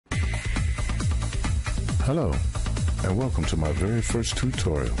Hello, and welcome to my very first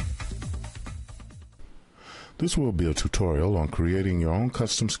tutorial. This will be a tutorial on creating your own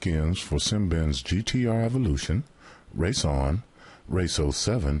custom skins for Simbin's GTR Evolution, Race On, Race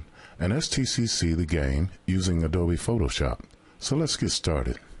 07, and STCC the game using Adobe Photoshop. So let's get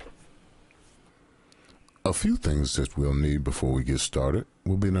started. A few things that we'll need before we get started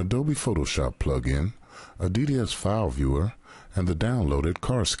will be an Adobe Photoshop plugin, a DDS file viewer, and the downloaded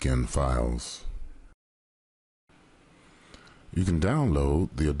car skin files. You can download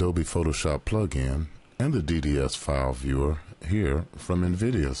the Adobe Photoshop plugin and the DDS file viewer here from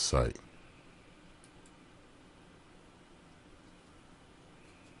NVIDIA's site.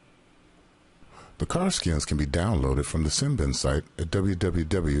 The car skins can be downloaded from the Simbin site at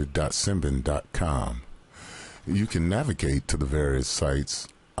www.simbin.com. You can navigate to the various sites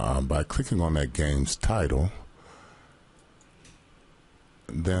by clicking on that game's title,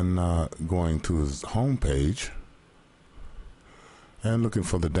 then going to his home page and looking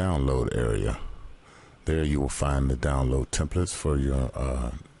for the download area. There you will find the download templates for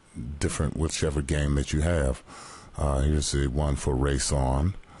your different whichever game that you have. Here's the one for Race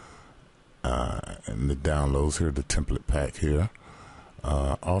On, and the downloads here, the template pack here.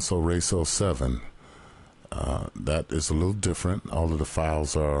 Also Race 07. That is a little different. All of the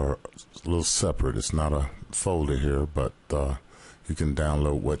files are a little separate. It's not a folder here, but you can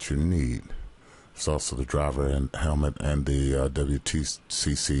download what you need. It's also the driver and helmet and the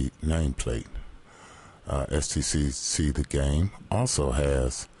WTCC nameplate. STCC the game also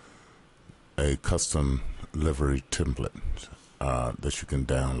has a custom livery template that you can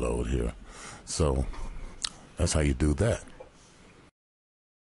download here. So that's how you do that.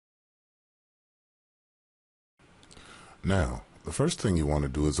 Now, the first thing you want to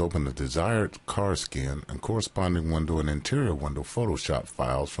do is open the desired car skin and corresponding window and interior window Photoshop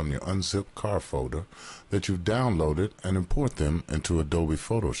files from your unzipped car folder that you've downloaded and import them into Adobe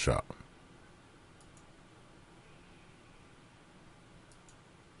Photoshop.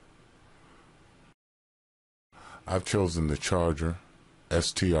 I've chosen the Charger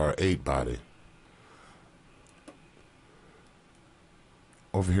STR8 body.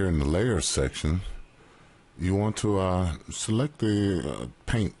 Over here in the Layers section, you want to select the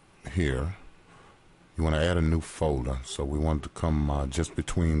paint here. You want to add a new folder. So we want to come just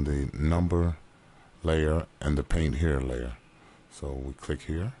between the number layer and the paint here layer. So we click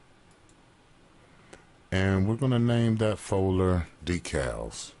here. And we're going to name that folder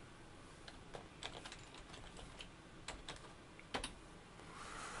Decals.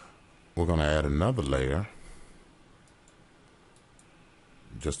 We're going to add another layer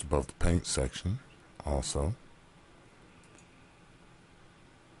just above the paint section also.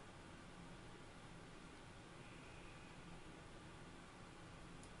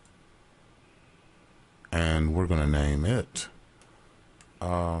 And we're going to name it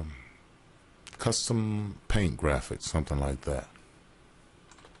Custom Paint Graphics, something like that.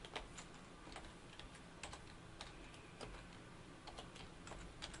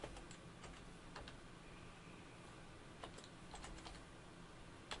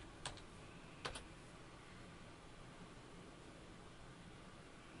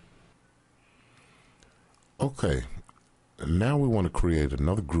 Okay, now we want to create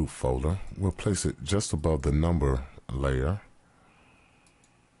another group folder. We'll place it just above the number layer,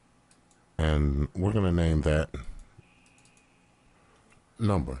 and we're going to name that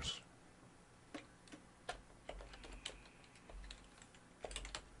Numbers.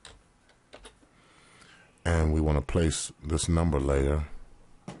 And we want to place this number layer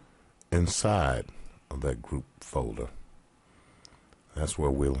inside of that group folder. That's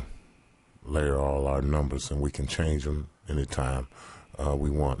where we'll layer all our numbers, and we can change them anytime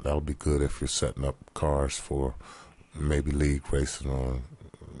we want. That'll be good if you're setting up cars for maybe league racing or,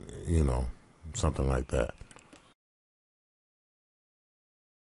 you know, something like that.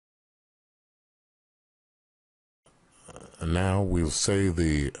 Now we'll save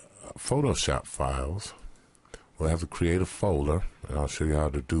the Photoshop files. We'll have to create a folder, and I'll show you how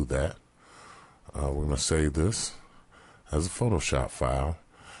to do that. We're going to save this as a Photoshop file,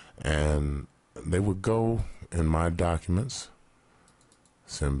 and they would go in My Documents,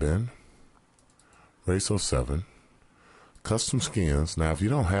 Simbin, Race 07, Custom Skins. Now, if you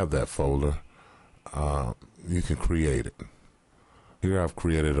don't have that folder, you can create it. Here I've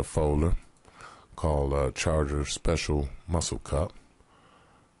created a folder called Charger Special Muscle Cup,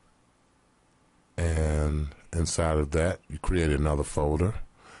 and inside of that you create another folder,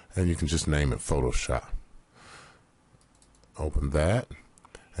 and you can just name it Photoshop. Open that,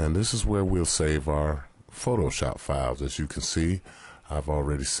 and this is where we'll save our Photoshop files. As you can see, I've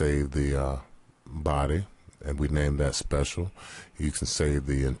already saved the body, and we name that special. You can save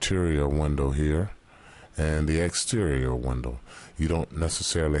the interior window here and the exterior window. You don't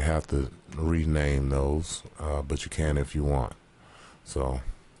necessarily have to rename those, but you can if you want. So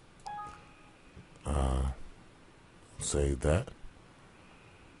save that.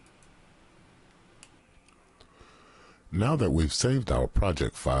 Now that we've saved our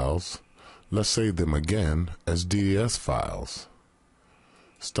project files, let's save them again as DDS files.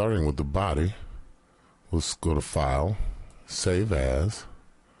 Starting with the body, we'll go to File, Save As,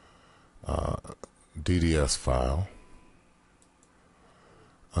 DDS file,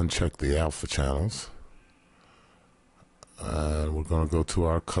 uncheck the alpha channels, and we're going to go to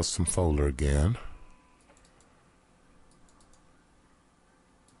our custom folder again.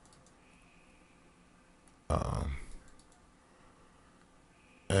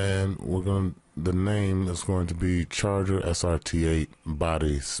 And the name is going to be Charger SRT8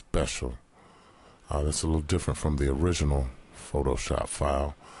 Body Special. That's a little different from the original Photoshop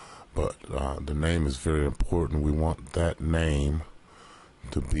file, but the name is very important. We want that name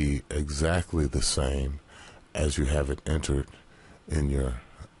to be exactly the same as you have it entered in your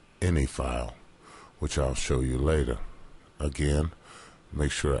any file, which I'll show you later. Again,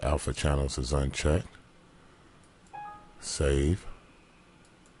 make sure alpha channels is unchecked. Save.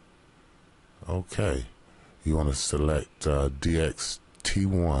 Okay, you want to select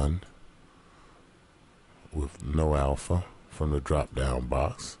DXT1 with no alpha from the drop down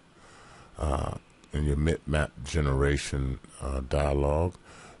box. In your bitmap generation dialog,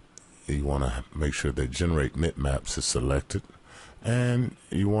 you want to make sure that generate bitmaps is selected, and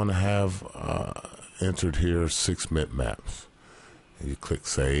you want to have entered here 6 bitmaps. You click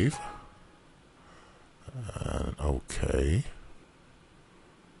save, and okay.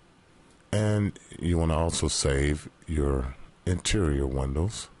 And you want to also save your interior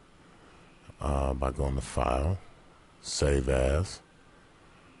windows by going to File, Save As.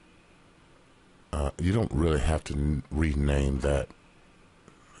 You don't really have to rename that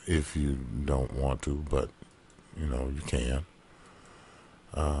if you don't want to, but you know you can.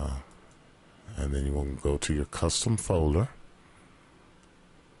 And then you want to go to your custom folder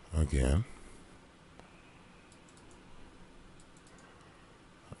again.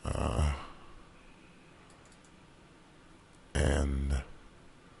 And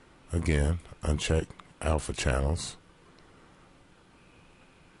again, uncheck alpha channels.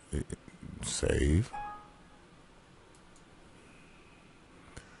 Save.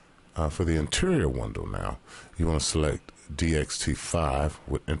 For the interior window now, you want to select DXT5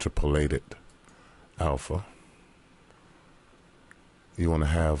 with interpolated alpha. You want to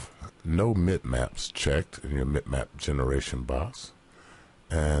have no bitmaps checked in your bitmap generation box,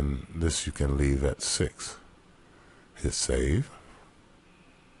 and this you can leave at 6. Hit save,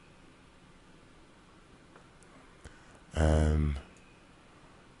 and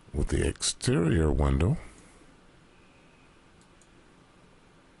with the exterior window,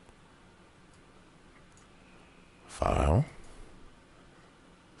 File,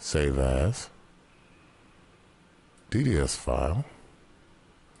 Save As, DDS file,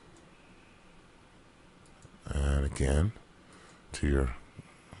 and again to your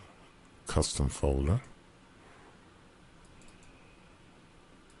custom folder.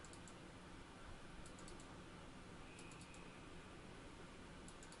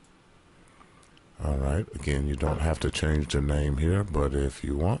 Alright, again, you don't have to change the name here, but if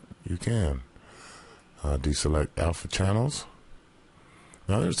you want, you can. Deselect alpha channels.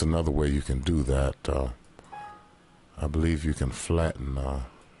 Now there's another way you can do that. I believe you can flatten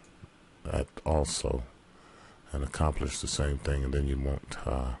that also and accomplish the same thing, and then you won't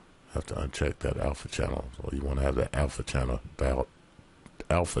have to uncheck that alpha channel. So you want to have the alpha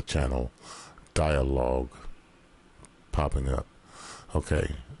channel dialog popping up.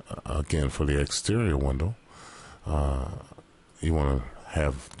 Okay. Again, for the exterior window, you want to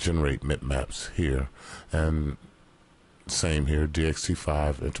have generate bitmaps here, and same here,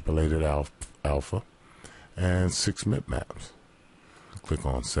 DXT5 interpolated alpha, and 6 bitmaps. Click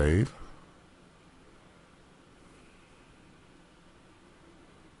on save.